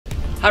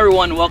Hi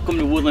everyone, welcome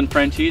to Woodland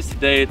Frenchies.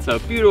 Today it's a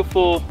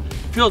beautiful,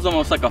 feels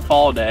almost like a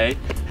fall day,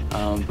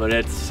 but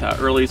it's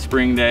early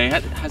spring day.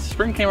 Has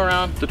spring came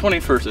around? The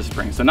 21st of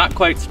spring, so not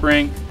quite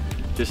spring.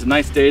 Just a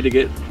nice day to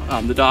get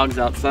the dogs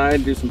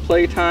outside, do some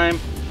playtime.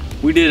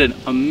 We did an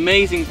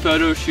amazing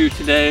photo shoot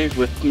today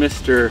with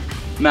Mr.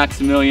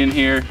 Maximillion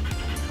here.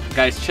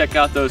 Guys, check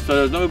out those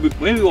photos.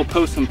 Maybe we'll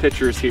post some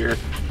pictures here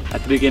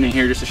at the beginning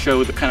here just to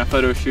show the kind of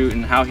photo shoot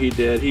and how he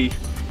did. He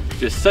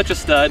just such a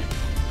stud.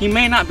 He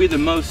may not be the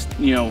most,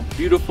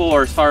 beautiful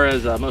or as far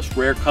as most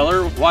rare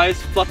color-wise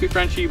fluffy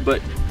Frenchie,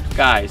 but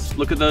guys,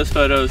 look at those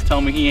photos.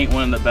 Tell me he ain't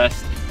one of the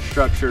best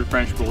structured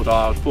French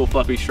Bulldogs, full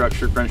fluffy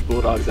structured French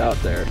Bulldogs out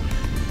there.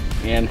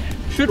 And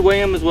should weigh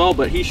him as well,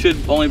 but he should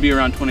only be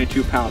around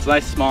 22 pounds.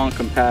 Nice, small, and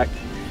compact.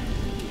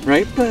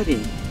 Right,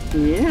 buddy?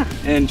 Yeah.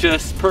 And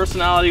just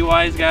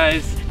personality-wise,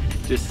 guys,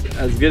 just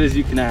as good as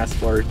you can ask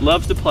for.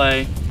 Loves to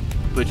play,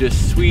 but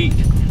just sweet.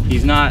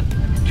 He's not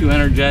too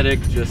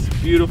energetic, just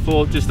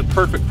beautiful, just the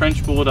perfect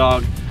French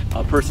Bulldog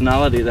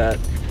personality that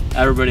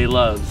everybody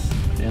loves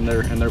and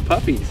their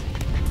puppies.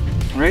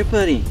 Right,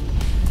 buddy?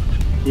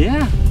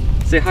 Yeah.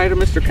 Say hi to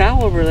Mr.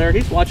 Cal over there.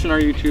 He's watching our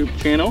YouTube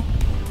channel.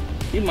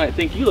 He might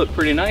think you look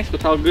pretty nice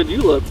with how good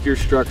you look with your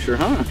structure,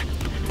 huh?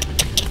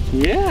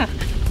 Yeah.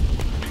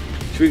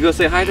 Should we go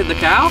say hi to the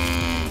cow?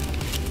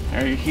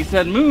 There, he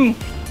said moo.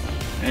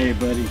 Hey,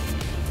 buddy.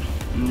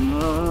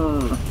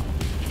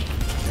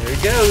 There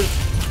he goes.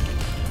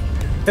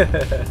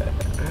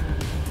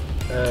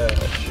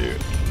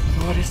 Shoot.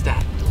 What is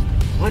that?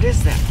 What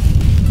is that?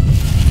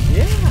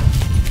 Yeah.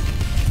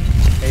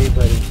 Hey,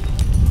 buddy.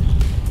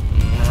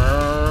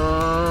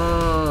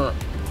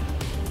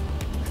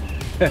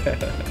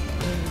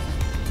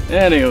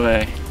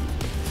 Anyway,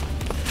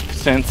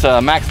 since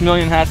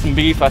Maximillion has some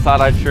beef, I thought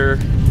I'd share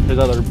his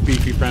other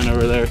beefy friend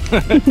over there.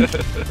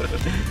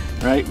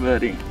 Right,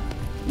 buddy?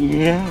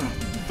 Yeah.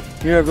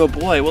 You're a good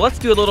boy. Well, let's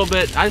do a little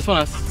bit. I just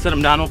want to sit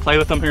him down. We'll play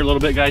with him here a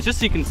little bit, guys, just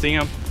so you can see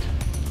him.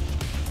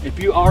 If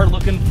you are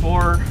looking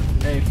for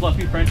a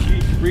fluffy Frenchie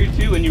to breed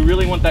to and you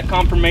really want that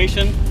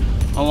confirmation,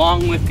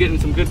 along with getting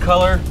some good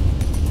color,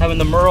 having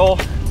the Merle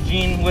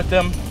gene with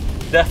them,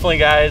 definitely,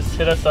 guys,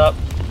 hit us up.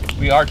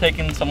 We are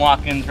taking some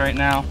lock-ins right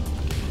now.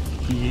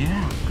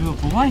 Yeah, good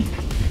boy.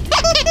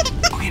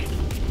 Go get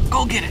it.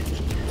 Go get it.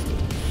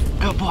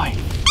 Good boy.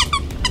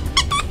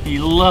 He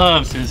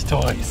loves his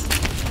toys.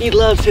 He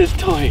loves his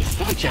toys,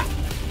 don't ya?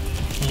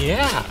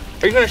 Yeah.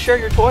 Are you gonna share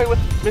your toy with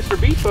Mr.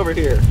 Beef over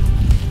here?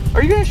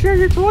 Are you gonna share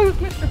your toy with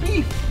Mr.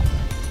 Beef?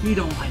 You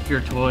don't like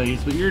your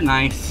toys, but you're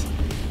nice.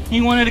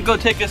 He wanted to go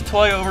take his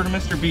toy over to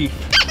Mr. Beef.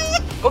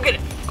 Go get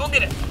it. Go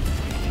get it.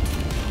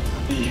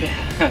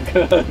 Yeah,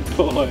 good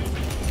boy.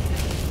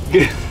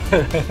 Good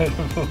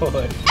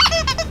boy.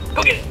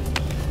 Go get it.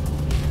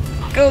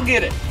 Go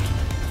get it.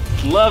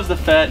 Loves to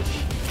fetch.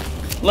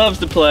 Loves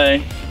to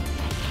play.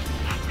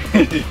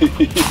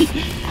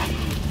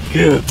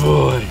 Good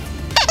boy.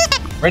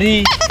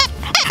 Ready?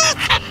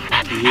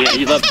 Yeah,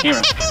 you love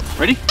camera.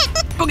 Ready?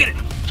 Go get it.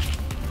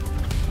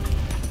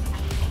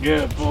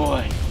 Good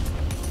boy.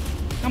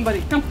 Come,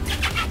 buddy, come.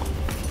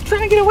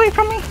 Trying to get away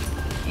from me?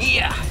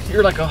 Yeah,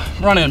 you're like a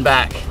running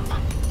back.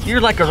 You're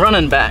like a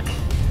running back.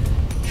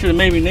 Should have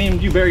maybe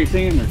named you Barry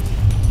Sanders.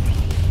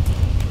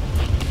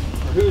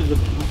 Or who's the...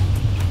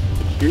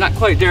 You're not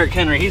quite Derrick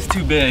Henry, he's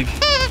too big.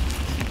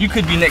 You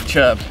could be Nick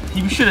Chubb.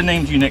 You should have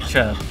named you Nick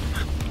Chubb.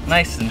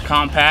 Nice and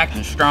compact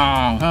and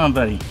strong, huh,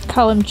 buddy?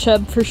 Call him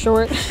Chubb for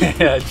short.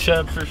 Yeah,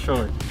 Chubb for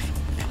short.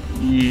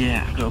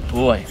 Yeah, good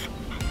boy.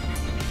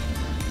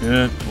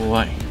 Good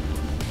boy.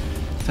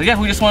 So yeah,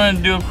 we just wanted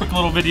to do a quick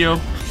little video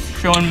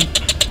showing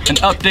an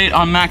update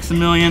on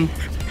Maximillion.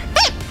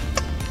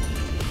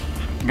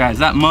 Guys,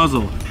 that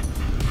muzzle,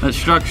 that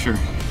structure,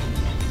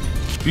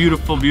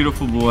 beautiful,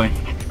 beautiful boy.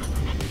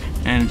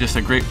 And just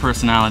a great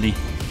personality.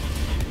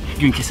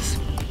 Give me kisses.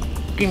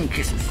 Give me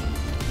kisses.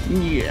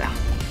 Yeah,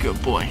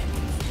 good boy.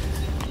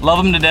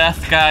 Love him to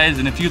death, guys,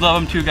 and if you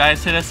love him too,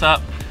 guys, hit us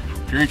up.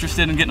 If you're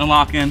interested in getting a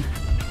lock-in,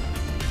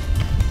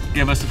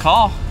 give us a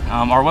call.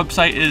 Our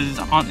website is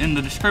in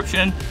the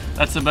description.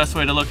 That's the best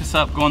way to look us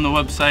up. Go on the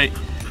website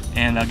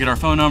and get our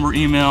phone number,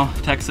 email,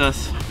 text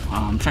us,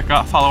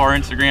 follow our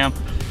Instagram,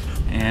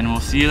 and we'll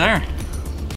see you there.